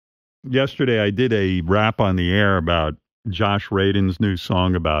Yesterday, I did a rap on the air about Josh Radin's new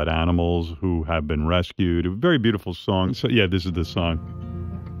song about animals who have been rescued. A very beautiful song. So, yeah, this is the song.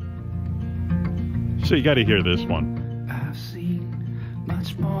 So you got to hear this one. I've seen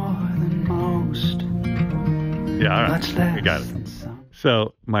much more than most. Yeah, all right. We got it.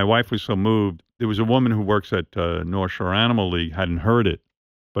 So my wife was so moved. There was a woman who works at North Shore Animal League, hadn't heard it,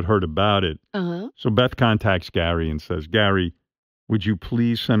 but heard about it. Uh-huh. So Beth contacts Gary and says, Gary, would you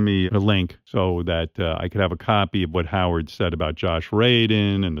please send me a link so that I could have a copy of what Howard said about Josh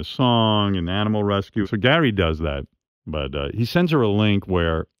Radin and the song and animal rescue? So Gary does that, but he sends her a link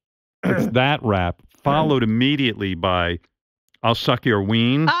where it's that rap followed immediately by I'll suck your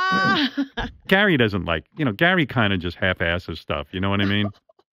ween. Gary doesn't Gary kind of just half-asses stuff. You know what I mean?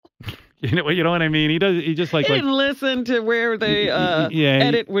 You know what I mean? He just he didn't listen to where the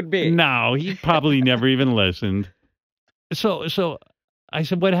edit would be. No, he probably never even listened. So I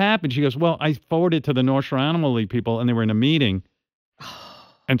said, what happened? She goes, well, I forwarded it to the North Shore Animal League people, and they were in a meeting.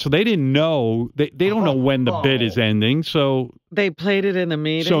 And so they didn't know. They don't know when the bid is ending. So they played it in the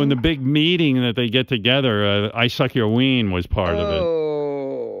meeting? So in the big meeting that they get together, I Suck Your Ween was part of it.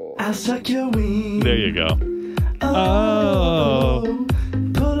 I'll suck your ween. There you go. Oh.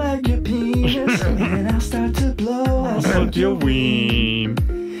 Pull out your penis and I'll start to blow. I'll suck your ween.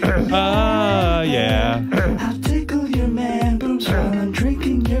 Yeah. I'll tickle your man boobs while I'm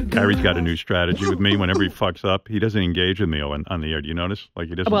drinking your gold. Gary's got a new strategy with me. Whenever he fucks up, he doesn't engage with me on the air. Do you notice? Like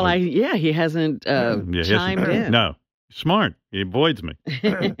he doesn't. Well, he hasn't chimed in. No, smart. He avoids me.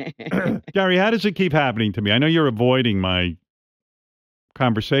 Gary, how does it keep happening to me? I know you're avoiding my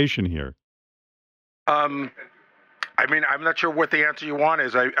conversation here. I mean, I'm not sure what the answer you want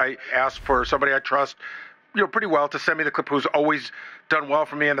is. I asked for somebody I trust, pretty well to send me the clip who's always done well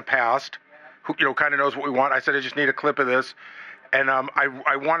for me in the past, who, kind of knows what we want. I said, I just need a clip of this. And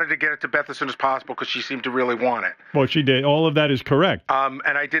I wanted to get it to Beth as soon as possible because she seemed to really want it. Well, she did. All of that is correct. And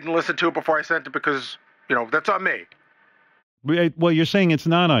I didn't listen to it before I sent it because, that's on me. Well, you're saying it's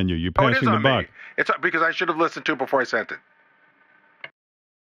not on you. You're passing the buck. It's because I should have listened to it before I sent it.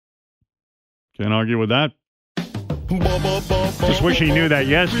 Can't argue with that. Just wish he knew that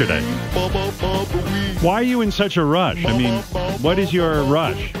yesterday. Why are you in such a rush? I mean, what is your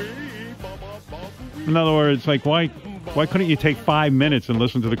rush? In other words, like, why couldn't you take 5 minutes and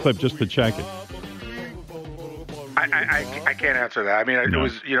listen to the clip just to check it? I can't answer that. I mean, it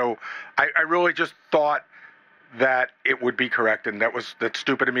was, I really just thought that it would be correct, and that's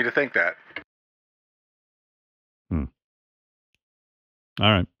stupid of me to think that. All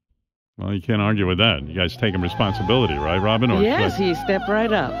right. Well, you can't argue with that. You guys taking responsibility, right, Robin? Or yes, he stepped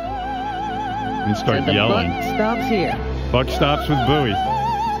right up. And start yelling. Buck stops here. Buck stops with Bowie.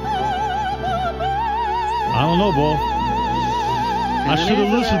 I don't know, Bull. I should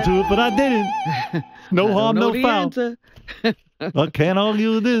have listened to it, but I didn't. No harm, no foul. I can't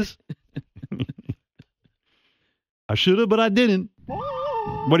argue with this. I should have, but I didn't.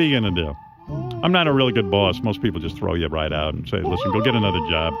 What are you going to do? I'm not a really good boss. Most people just throw you right out and say, listen, go get another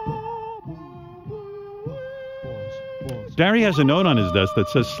job. Gary has a note on his desk that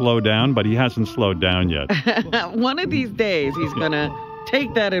says slow down, but he hasn't slowed down yet. One of these days, he's going to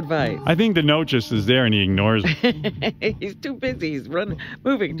take that advice. I think the note just is there and he ignores it. He's too busy. He's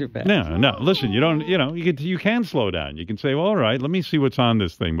moving too fast. No. Listen, you can slow down. You can say, well, all right, let me see what's on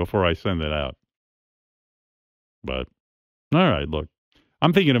this thing before I send it out. But, all right, look.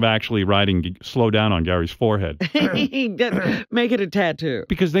 I'm thinking of actually writing slow down on Gary's forehead. Make it a tattoo.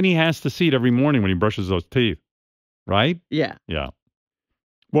 Because then he has to see it every morning when he brushes those teeth. Right? Yeah. Yeah.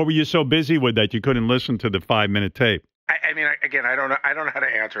 What were you so busy with that you couldn't listen to the 5-minute tape? I mean, again, I don't know how to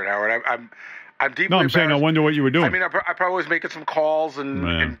answer it, Howard. I'm deeply No, I'm saying I wonder what you were doing. I mean, I probably was making some calls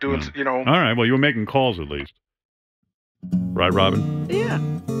and doing, All right, well, you were making calls at least. Right, Robin? Yeah.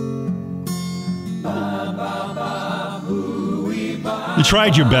 You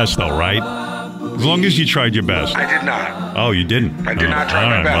tried your best, though, right? As long as you tried your best. I did not. Oh, you didn't? I did not try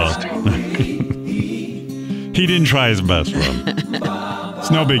my best. Well. He didn't try his best, Rob.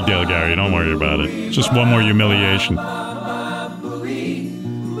 It's no big deal, Gary. Don't worry about it. It's just one more humiliation.